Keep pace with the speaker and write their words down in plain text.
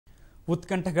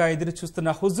ఉత్కంఠగా ఎదురు చూస్తున్న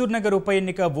హుజూర్నగర్ ఉప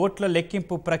ఎన్నిక ఓట్ల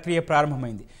లెక్కింపు ప్రక్రియ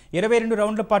ప్రారంభమైంది. 22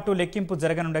 రౌండ్ల పాటు లెక్కింపు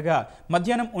జరగనుండగా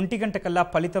మధ్యాహ్నం 1 గంట కల్లా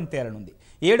ఫలితం తేలనుంది.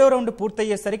 7వ రౌండ్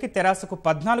పూర్తయ్యేసరికి తెరాసకు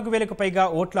 14,000కు పైగా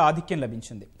ఓట్ల ఆధిక్యం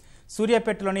లభించింది.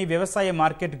 సూర్యాపేటలోని వ్యవసాయ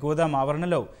మార్కెట్ గోదాం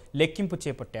ఆవరణలో లెక్కింపు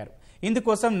చేపట్టారు.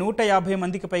 ఇందుకోసం 150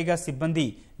 మందికి పైగా సిబ్బంది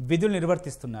విధులు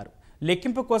నిర్వర్తిస్తున్నారు.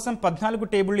 లెక్కింపు కోసం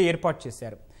 14 టేబుళ్లు ఏర్పాటు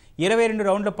చేశారు. 22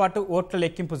 రౌండ్ల పాటు ఓట్ల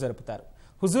లెక్కింపు జరుపుతారు.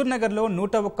 హుజూర్నగర్లో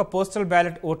 101 పోస్టల్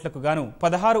బ్యాలెట్ ఓట్లకు గాను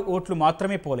 16 ఓట్లు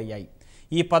మాత్రమే పోలయ్యాయి.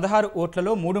 ఈ 16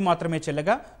 ఓట్లలో 3 మాత్రమే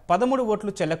చెల్లగా 13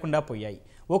 ఓట్లు చెల్లకుండా పోయాయి.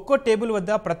 ఒక్కో టేబుల్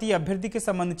వద్ద ప్రతి అభ్యర్థికి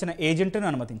సంబంధించిన ఏజెంట్ను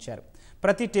అనుమతించారు.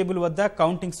 ప్రతి టేబుల్ వద్ద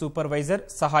కౌంటింగ్ సూపర్వైజర్,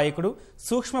 సహాయకుడు,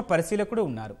 సూక్ష్మ పరిశీలకుడు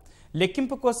ఉన్నారు.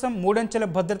 లెక్కింపు కోసం 3 అంచెల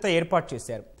భద్రత ఏర్పాటు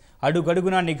చేశారు.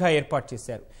 అడుగడుగునా నిఘా ఏర్పాటు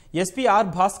చేశారు. ఎస్పీ ఆర్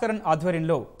భాస్కరన్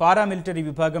ఆధ్వర్యంలో పారామిలిటరీ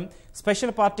విభాగం,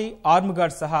 స్పెషల్ పార్టీ, ఆర్మ్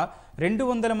గార్డ్ సహా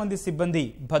 200 మంది సిబ్బంది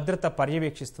భద్రత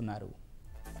పర్యవేక్షిస్తున్నారు.